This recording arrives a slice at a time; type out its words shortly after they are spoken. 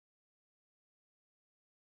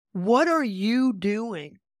What are you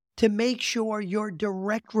doing to make sure your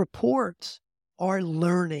direct reports are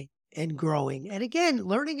learning and growing? And again,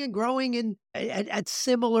 learning and growing at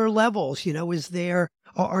similar levels.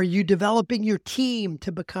 Are you developing your team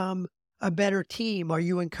to become a better team? Are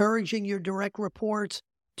you encouraging your direct reports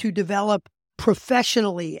to develop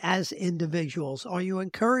professionally as individuals? Are you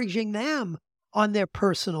encouraging them on their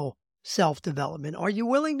personal self-development? Are you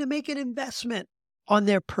willing to make an investment on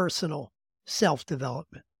their personal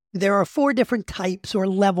self-development? There are 4 different types or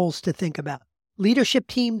levels to think about: leadership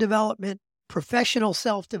team development, professional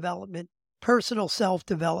self-development, personal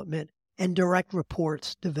self-development, and direct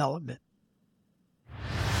reports development.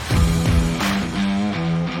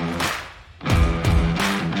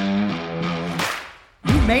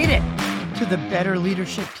 You made it to the Better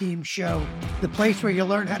Leadership Team Show, the place where you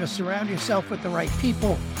learn how to surround yourself with the right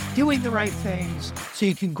people, doing the right things, so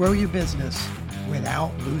you can grow your business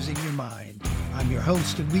without losing your mind. I'm your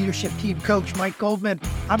host and leadership team coach, Mike Goldman.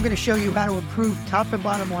 I'm going to show you how to improve top and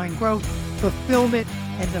bottom line growth, fulfillment,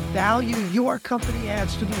 and the value your company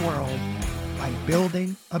adds to the world by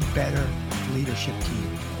building a better leadership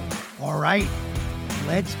team. All right,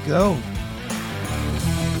 let's go.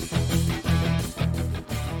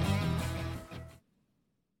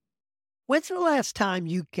 When's the last time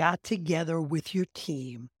you got together with your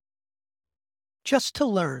team just to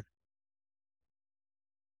learn?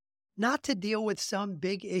 Not to deal with some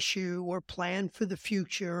big issue or plan for the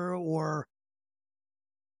future or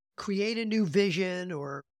create a new vision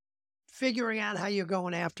or figuring out how you're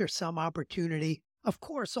going after some opportunity. Of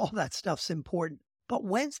course, all that stuff's important. But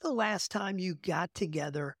when's the last time you got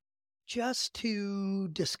together just to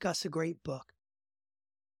discuss a great book?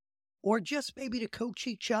 Or just maybe to coach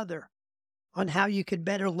each other on how you could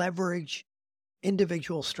better leverage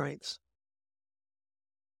individual strengths?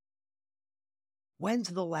 When's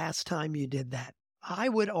the last time you did that? I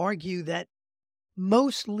would argue that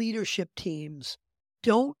most leadership teams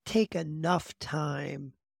don't take enough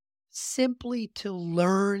time simply to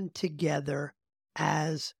learn together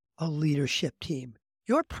as a leadership team.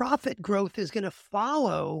 Your profit growth is going to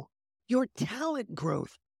follow your talent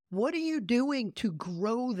growth. What are you doing to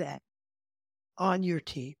grow that on your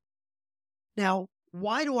team? Now,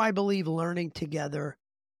 why do I believe learning together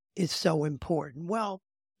is so important? Well,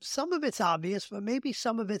 some of it's obvious, but maybe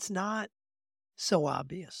some of it's not so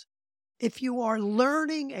obvious. If you are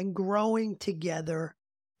learning and growing together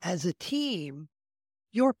as a team,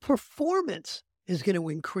 your performance is going to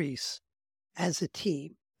increase as a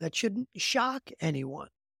team. That shouldn't shock anyone.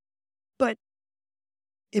 But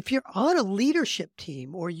if you're on a leadership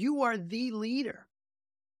team or you are the leader,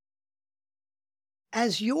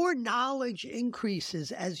 as your knowledge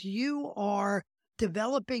increases, as you are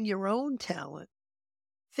developing your own talent,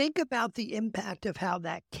 think about the impact of how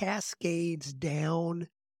that cascades down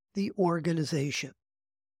the organization.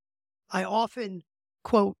 I often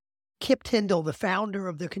quote Kip Tindall, the founder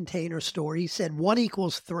of the Container Store. He said 1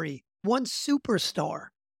 equals 3. 1 superstar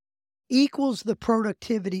equals the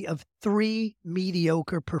productivity of 3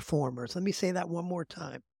 mediocre performers. Let me say that one more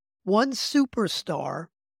time. 1 superstar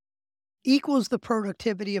equals the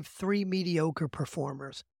productivity of 3 mediocre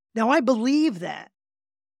performers. Now, I believe that.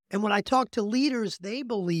 And when I talk to leaders, they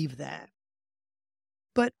believe that.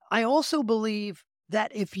 But I also believe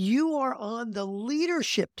that if you are on the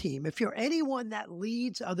leadership team, if you're anyone that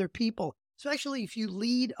leads other people, especially if you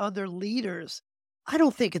lead other leaders, I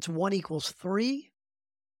don't think it's 1 equals 3.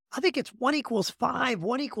 I think it's 1 equals 5,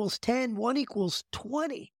 1 equals 10, 1 equals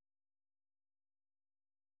 20.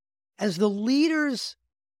 As the leaders'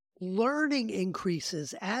 learning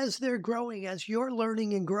increases, as they're growing, as you're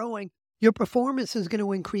learning and growing, your performance is going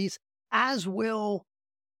to increase, as will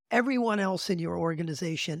everyone else in your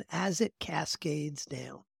organization as it cascades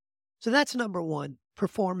down. So that's number 1.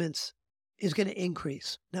 Performance is going to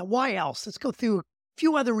increase. Now, why else? Let's go through a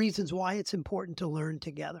few other reasons why it's important to learn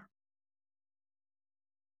together.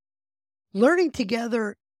 Learning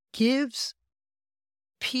together gives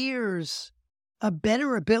peers a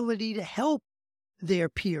better ability to help their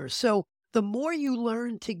peers. So the more you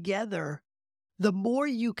learn together, the more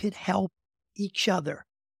you can help each other.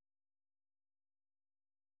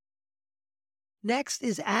 Next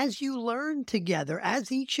is, as you learn together,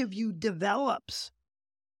 as each of you develops,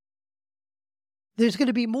 there's going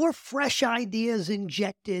to be more fresh ideas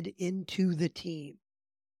injected into the team.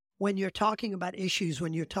 When you're talking about issues,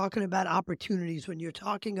 when you're talking about opportunities, when you're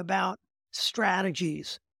talking about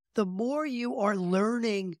strategies, the more you are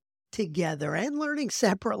learning together and learning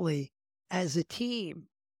separately as a team,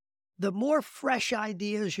 the more fresh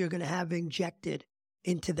ideas you're going to have injected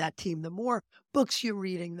into that team, the more books you're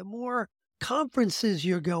reading, the more conferences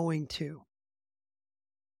you're going to.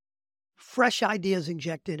 fresh ideas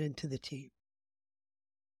injected into the team.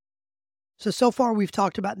 So far we've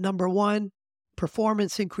talked about number one,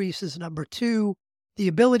 performance increases. Number two, the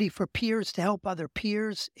ability for peers to help other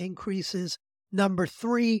peers increases. Number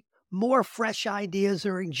three, more fresh ideas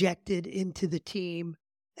are injected into the team.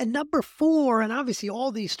 And number four, and obviously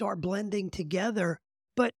all these start blending together,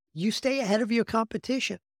 but you stay ahead of your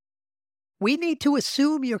competition. We need to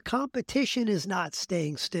assume your competition is not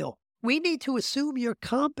staying still. We need to assume your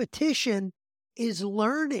competition is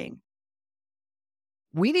learning.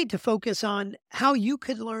 We need to focus on how you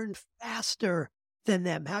could learn faster than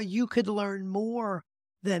them, how you could learn more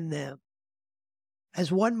than them,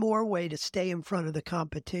 as one more way to stay in front of the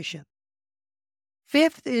competition.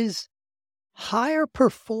 Fifth is higher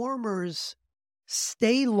performers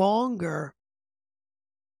stay longer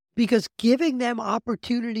because giving them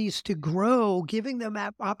opportunities to grow, giving them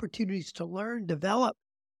opportunities to learn, develop,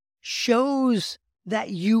 shows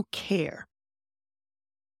that you care.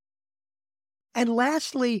 And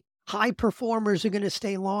lastly, high performers are going to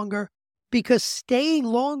stay longer because staying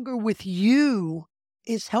longer with you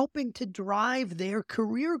is helping to drive their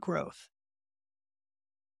career growth.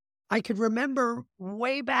 I could remember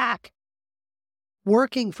way back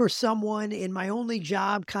working for someone in my only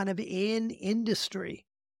job kind of in industry,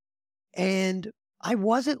 and I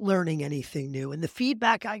wasn't learning anything new. And the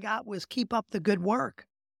feedback I got was, keep up the good work.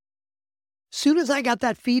 Soon as I got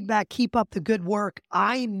that feedback, keep up the good work,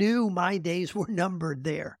 I knew my days were numbered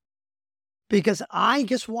there because I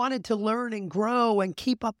just wanted to learn and grow, and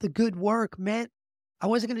keep up the good work meant I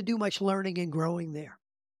wasn't going to do much learning and growing there.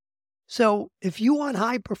 So if you want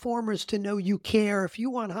high performers to know you care, if you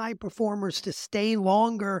want high performers to stay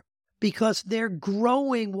longer because they're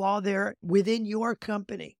growing while they're within your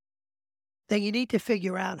company, then you need to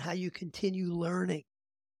figure out how you continue learning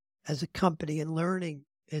as a company and learning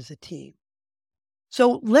as a team.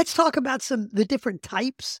 So let's talk about the different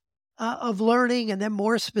types of learning, and then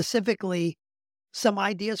more specifically, some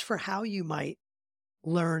ideas for how you might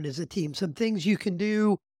learn as a team, some things you can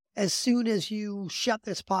do as soon as you shut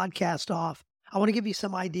this podcast off. I want to give you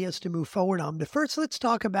some ideas to move forward on. But first, let's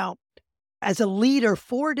talk about, as a leader,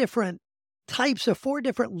 4 different types or 4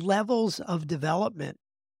 different levels of development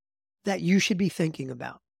that you should be thinking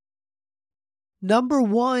about. Number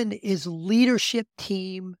 1 is leadership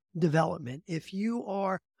team development. If you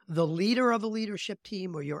are the leader of a leadership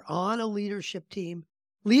team or you're on a leadership team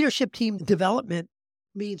development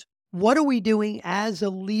means, what are we doing as a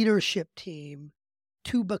leadership team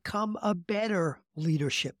to become a better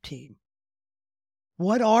leadership team?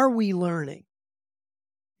 What are we learning?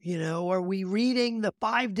 Are we reading the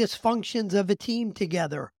 5 dysfunctions of a team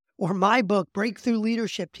together? Or my book, Breakthrough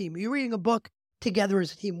Leadership Team. Are you reading a book together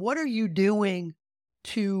as a team? What are you doing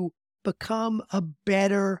to become a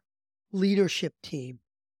better leadership team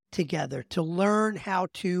together, to learn how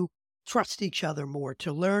to trust each other more,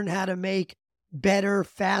 to learn how to make better,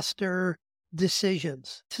 faster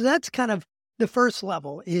decisions? So that's kind of the first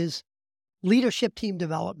level, is leadership team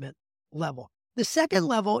development level. The second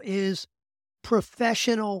level is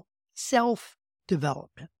professional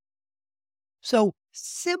self-development. So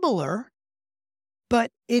similar,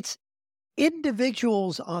 but it's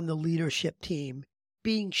individuals on the leadership team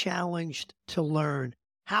being challenged to learn.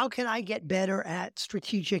 How can I get better at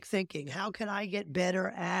strategic thinking? How can I get better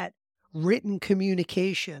at written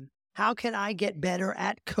communication? How can I get better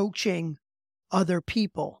at coaching other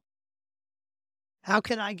people? How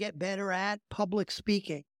can I get better at public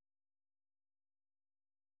speaking?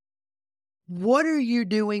 What are you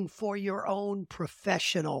doing for your own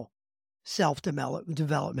professional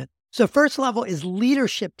self-development? So first level is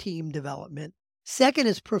leadership team development. Second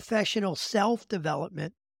is professional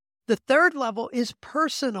self-development. The third level is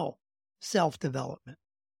personal self-development.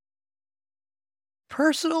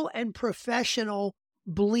 Personal and professional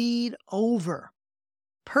bleed over.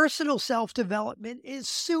 Personal self-development is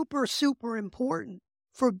super, super important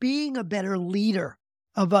for being a better leader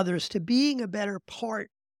of others, to being a better part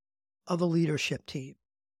of a leadership team.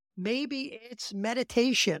 Maybe it's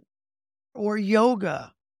meditation or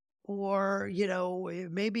yoga, or,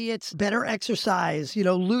 maybe it's better exercise,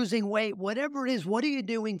 losing weight, whatever it is. What are you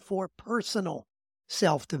doing for personal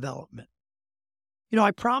self-development?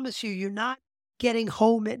 I promise you, you're not getting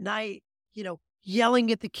home at night,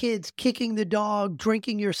 yelling at the kids, kicking the dog,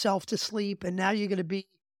 drinking yourself to sleep, and now you're going to be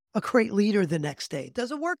a great leader the next day. It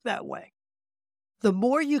doesn't work that way. The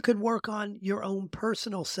more you can work on your own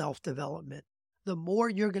personal self-development, the more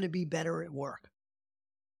you're going to be better at work.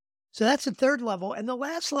 So that's the third level. And the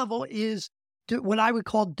last level is what I would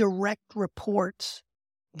call direct reports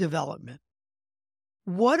development.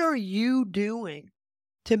 What are you doing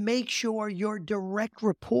to make sure your direct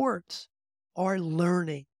reports are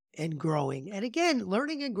learning and growing? And again,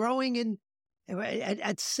 learning and growing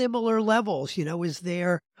at similar levels.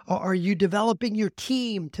 Are you developing your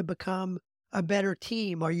team to become a better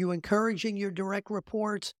team? Are you encouraging your direct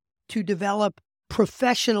reports to develop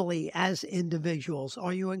professionally as individuals?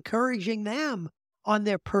 Are you encouraging them on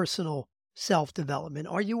their personal self-development?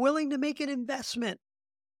 Are you willing to make an investment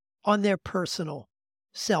on their personal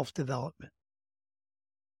self-development?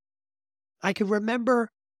 I can remember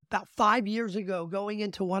about 5 years ago going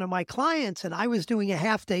into one of my clients, and I was doing a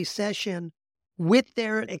half-day session with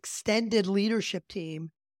their extended leadership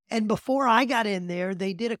team. And before I got in there,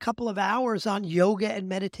 they did a couple of hours on yoga and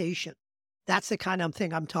meditation. That's the kind of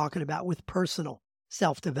thing I'm talking about with personal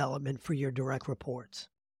self-development for your direct reports.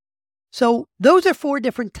 So those are 4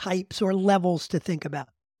 different types or levels to think about: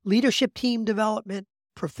 leadership team development,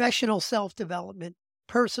 professional self-development,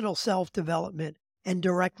 personal self-development, and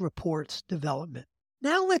direct reports development.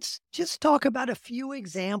 Now let's just talk about a few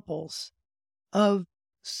examples of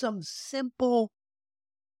some simple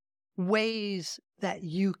ways that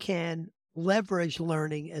you can leverage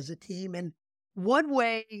learning as a team. And one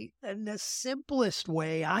way, and the simplest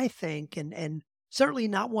way, I think, and certainly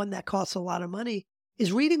not one that costs a lot of money,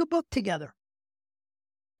 is reading a book together.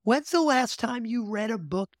 When's the last time you read a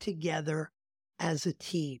book together as a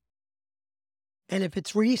team? And if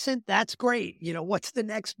it's recent, that's great. What's the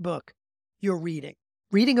next book you're reading?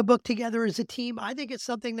 Reading a book together as a team, I think it's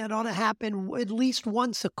something that ought to happen at least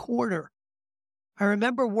once a quarter. I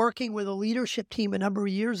remember working with a leadership team a number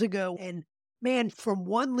of years ago, and man, from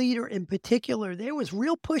one leader in particular, there was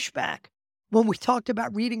real pushback when we talked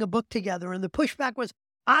about reading a book together. And the pushback was,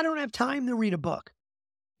 I don't have time to read a book.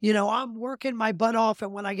 I'm working my butt off,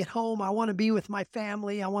 and when I get home, I want to be with my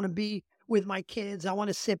family. I want to be with my kids. I want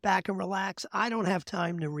to sit back and relax. I don't have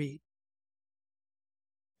time to read.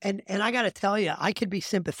 And I got to tell you, I could be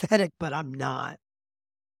sympathetic, but I'm not.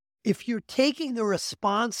 If you're taking the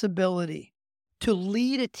responsibility to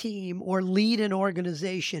lead a team or lead an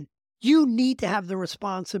organization, you need to have the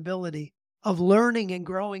responsibility of learning and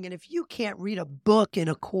growing. And if you can't read a book in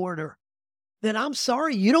a quarter, then I'm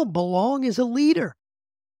sorry, you don't belong as a leader.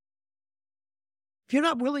 If you're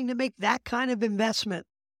not willing to make that kind of investment,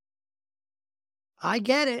 I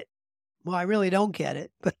get it. Well, I really don't get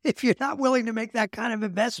it. But if you're not willing to make that kind of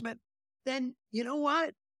investment, then you know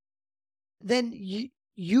what? Then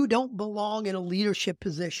you don't belong in a leadership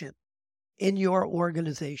position in your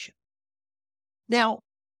organization. Now,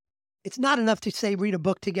 it's not enough to say read a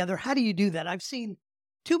book together. How do you do that? I've seen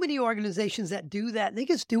too many organizations that do that, and they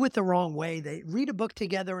just do it the wrong way. They read a book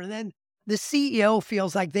together, and then the CEO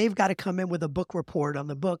feels like they've got to come in with a book report on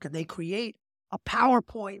the book, and they create a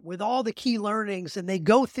PowerPoint with all the key learnings, and they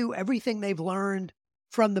go through everything they've learned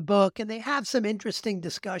from the book, and they have some interesting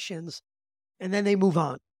discussions, and then they move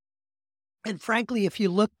on. And frankly, if you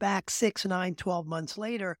look back 6, 9, 12 months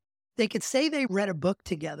later, they could say they read a book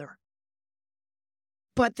together,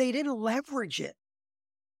 but they didn't leverage it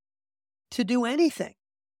to do anything.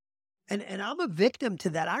 And I'm a victim to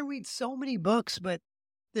that. I read so many books, but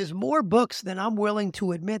there's more books than I'm willing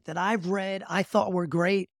to admit that I've read, I thought were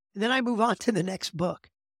great. And then I move on to the next book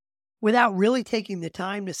without really taking the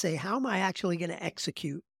time to say, how am I actually going to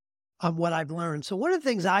execute on what I've learned? So one of the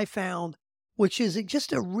things I found, which is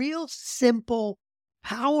just a real simple,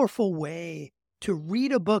 powerful way to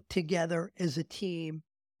read a book together as a team,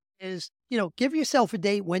 is, give yourself a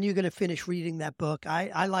date when you're going to finish reading that book.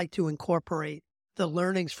 I like to incorporate the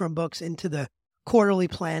learnings from books into the quarterly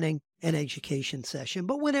planning and education session.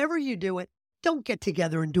 But whenever you do it, don't get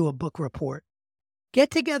together and do a book report.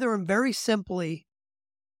 Get together and very simply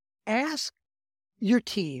ask your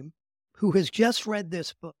team who has just read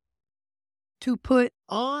this book to put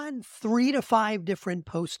on 3 to 5 different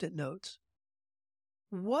Post-it notes.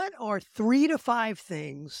 What are 3 to 5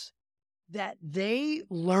 things that they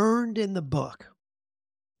learned in the book,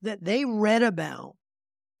 that they read about,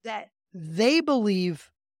 that they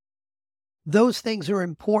believe those things are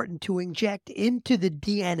important to inject into the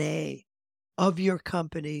DNA of your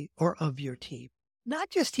company or of your team?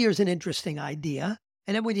 Not just here's an interesting idea,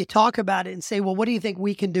 and then when you talk about it and say, well, what do you think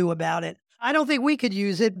we can do about it? I don't think we could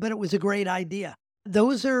use it, but it was a great idea.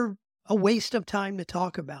 Those are a waste of time to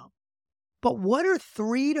talk about. But what are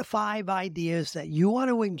 3 to 5 ideas that you want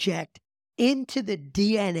to inject into the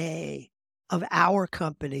DNA of our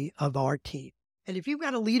company, of our team? And if you've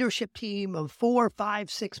got a leadership team of 4,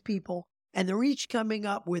 5, 6 people, and they're each coming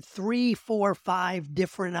up with 3, 4, 5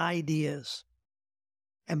 different ideas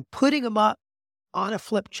and putting them up on a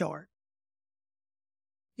flip chart,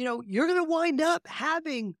 you're going to wind up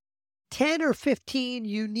having 10 or 15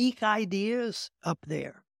 unique ideas up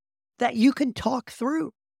there that you can talk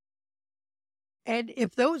through. And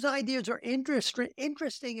if those ideas are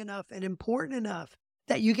interesting enough and important enough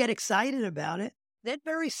that you get excited about it, then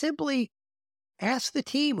very simply ask the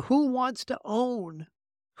team who wants to own,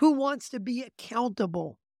 who wants to be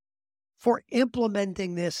accountable for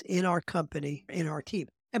implementing this in our company, in our team.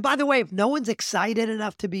 And by the way, if no one's excited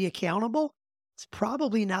enough to be accountable, it's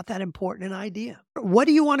probably not that important an idea. What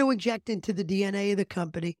do you want to inject into the DNA of the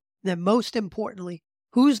company? Then most importantly,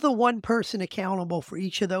 who's the one person accountable for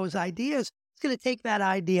each of those ideas? It's going to take that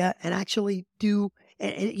idea and actually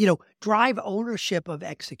drive ownership of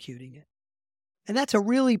executing it. And that's a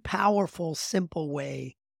really powerful, simple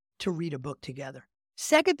way to read a book together.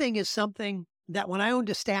 Second thing is something that when I owned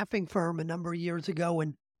a staffing firm a number of years ago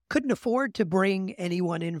and couldn't afford to bring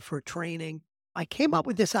anyone in for training, I came up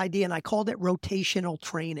with this idea and I called it rotational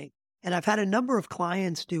training. And I've had a number of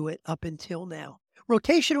clients do it up until now.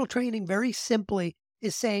 Rotational training, very simply,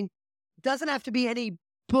 is saying it doesn't have to be any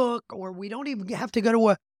book, or we don't even have to go to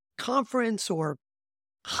a conference or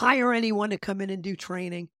hire anyone to come in and do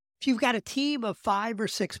training. If you've got a team of 5 or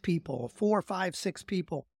 6 people, 4, 5, 6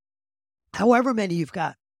 people, however many you've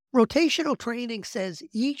got, rotational training says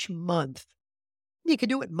each month, you can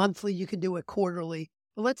do it monthly, you can do it quarterly,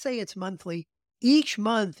 but let's say it's monthly. Each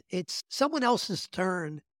month, it's someone else's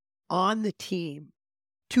turn on the team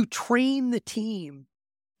to train the team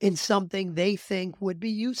in something they think would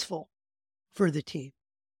be useful for the team.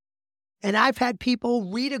 And I've had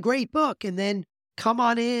people read a great book and then come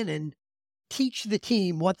on in and teach the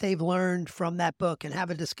team what they've learned from that book and have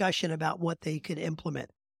a discussion about what they could implement.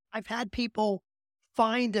 I've had people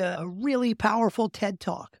find a really powerful TED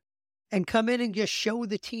Talk and come in and just show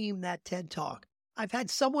the team that TED Talk. I've had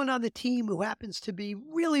someone on the team who happens to be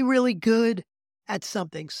really, really good at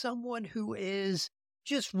something, someone who is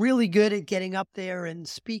just really good at getting up there and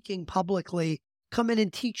speaking publicly, come in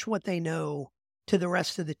and teach what they know to the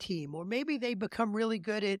rest of the team. Or maybe they become really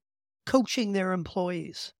good at coaching their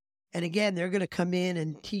employees. And again, they're going to come in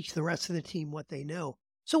and teach the rest of the team what they know.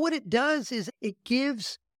 So what it does is it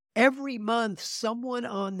gives every month someone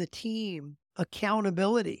on the team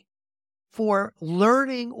accountability for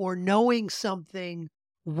learning or knowing something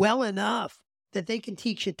well enough that they can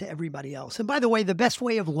teach it to everybody else. And by the way, the best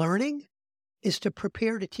way of learning is to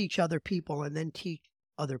prepare to teach other people and then teach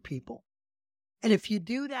other people. And if you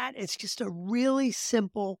do that, it's just a really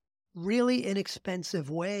simple, really inexpensive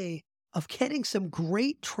way of getting some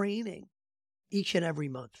great training each and every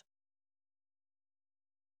month.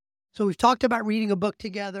 So we've talked about reading a book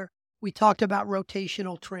together. We talked about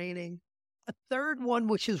rotational training. A third one,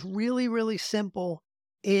 which is really, really simple,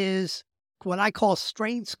 is what I call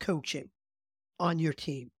strengths coaching on your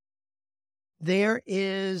team. There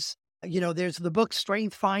is, there's the book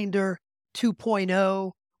Strength Finder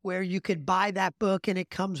 2.0, where you could buy that book and it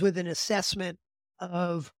comes with an assessment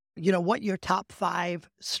of, what your top 5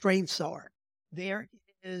 strengths are. There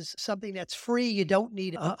is something that's free. You don't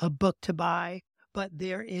need a book to buy, but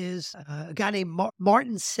there is a guy named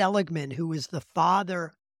Martin Seligman, who is the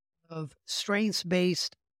father of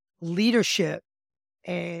strengths-based leadership.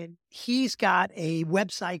 And he's got a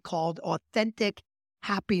website called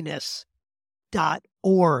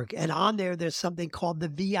AuthenticHappiness.org. And on there's something called the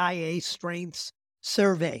VIA Strengths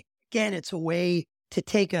Survey. Again, it's a way to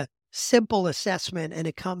take a simple assessment and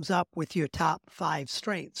it comes up with your top 5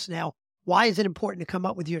 strengths. Now, why is it important to come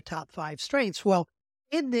up with your top 5 strengths? Well,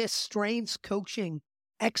 in this strengths coaching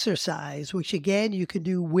exercise, which again, you can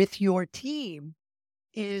do with your team,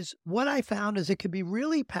 is what I found is it could be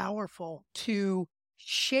really powerful to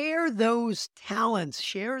share those talents,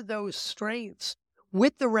 share those strengths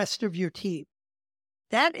with the rest of your team.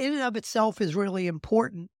 That in and of itself is really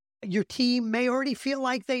important. Your team may already feel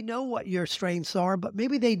like they know what your strengths are, but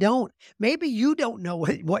maybe they don't. Maybe you don't know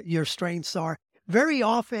what your strengths are. Very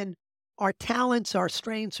often, our talents, our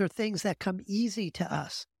strengths are things that come easy to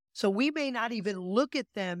us. So we may not even look at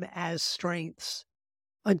them as strengths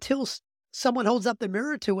until someone holds up the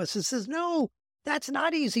mirror to us and says, no, that's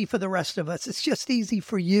not easy for the rest of us. It's just easy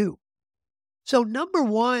for you. So number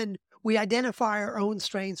one, we identify our own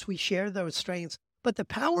strengths. We share those strengths. But the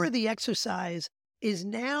power of the exercise is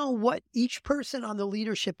now what each person on the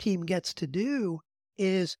leadership team gets to do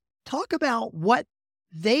is talk about what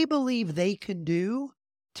they believe they can do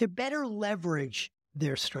to better leverage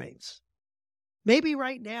their strengths. Maybe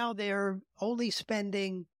right now they're only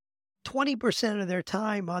spending 20% of their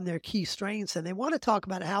time on their key strengths, and they want to talk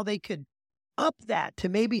about how they could up that to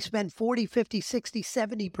maybe spend 40, 50, 60,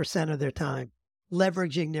 70% of their time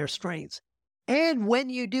leveraging their strengths. And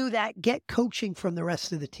when you do that, get coaching from the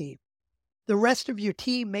rest of the team. The rest of your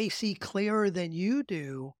team may see clearer than you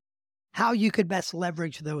do how you could best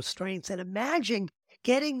leverage those strengths. And imagine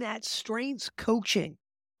getting that strengths coaching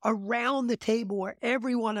around the table where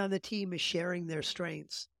everyone on the team is sharing their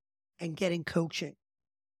strengths and getting coaching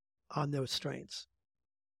on those strengths.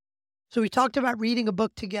 So we talked about reading a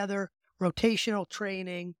book together, rotational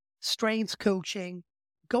training, strengths coaching,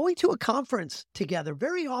 going to a conference together.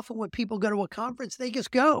 Very often when people go to a conference, they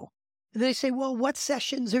just go. And they say, well, what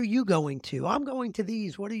sessions are you going to? I'm going to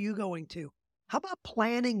these. What are you going to? How about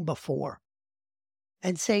planning before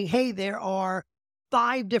and saying, hey, there are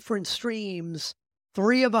 5 different streams.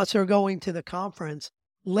 3 of us are going to the conference.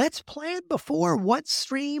 Let's plan before what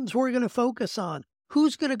streams we're going to focus on.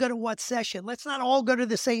 Who's going to go to what session? Let's not all go to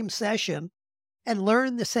the same session and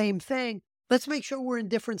learn the same thing. Let's make sure we're in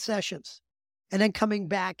different sessions. And then coming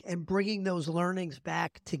back and bringing those learnings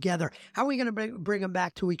back together. How are we going to bring them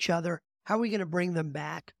back to each other? How are we going to bring them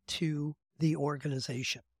back to the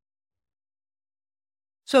organization?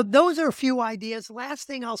 So those are a few ideas. Last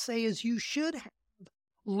thing I'll say is you should have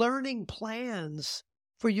learning plans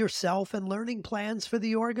for yourself and learning plans for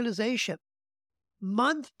the organization.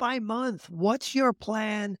 Month by month, what's your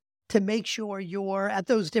plan to make sure you're at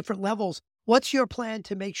those different levels? What's your plan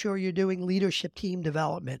to make sure you're doing leadership team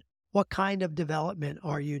development? What kind of development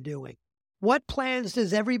are you doing? What plans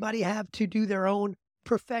does everybody have to do their own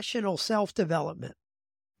professional self-development?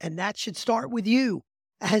 And that should start with you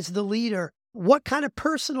as the leader. What kind of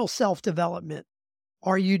personal self-development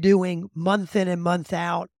are you doing month in and month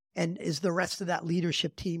out? And is the rest of that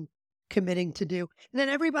leadership team committing to do? And then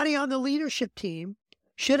everybody on the leadership team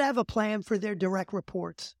should have a plan for their direct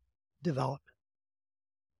reports development.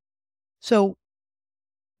 So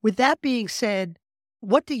with that being said,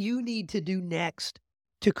 what do you need to do next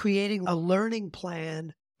to creating a learning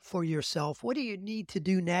plan for yourself? What do you need to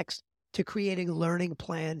do next to creating a learning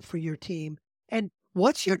plan for your team? And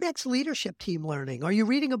what's your next leadership team learning? Are you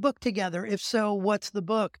reading a book together? If so, what's the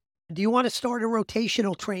book? Do you want to start a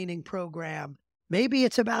rotational training program? Maybe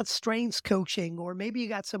it's about strengths coaching, or maybe you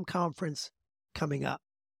got some conference coming up.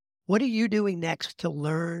 What are you doing next to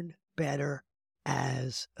learn better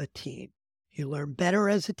as a team? You learn better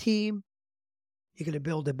as a team, you're going to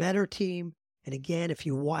build a better team. And again,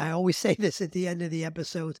 I always say this at the end of the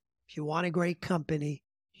episodes, if you want a great company,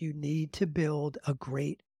 you need to build a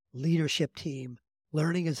great leadership team.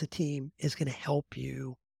 Learning as a team is going to help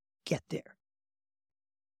you get there.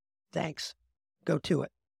 Thanks. Go to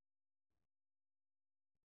it.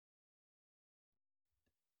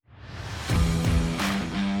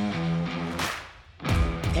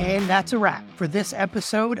 And that's a wrap for this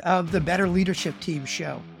episode of the Better Leadership Team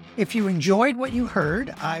Show. If you enjoyed what you heard,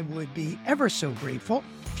 I would be ever so grateful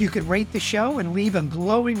if you could rate the show and leave a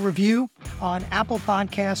glowing review on Apple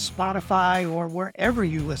Podcasts, Spotify, or wherever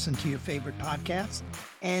you listen to your favorite podcasts.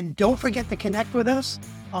 And don't forget to connect with us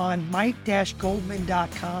on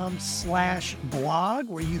mike-goldman.com/blog,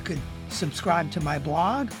 where you can subscribe to my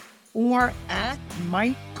blog, or at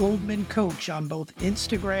Mike Goldman Coach on both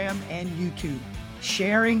Instagram and YouTube.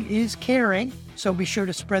 Sharing is caring, so be sure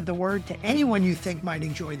to spread the word to anyone you think might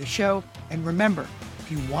enjoy the show. And remember,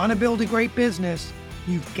 if you want to build a great business,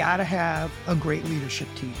 you've got to have a great leadership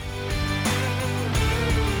team.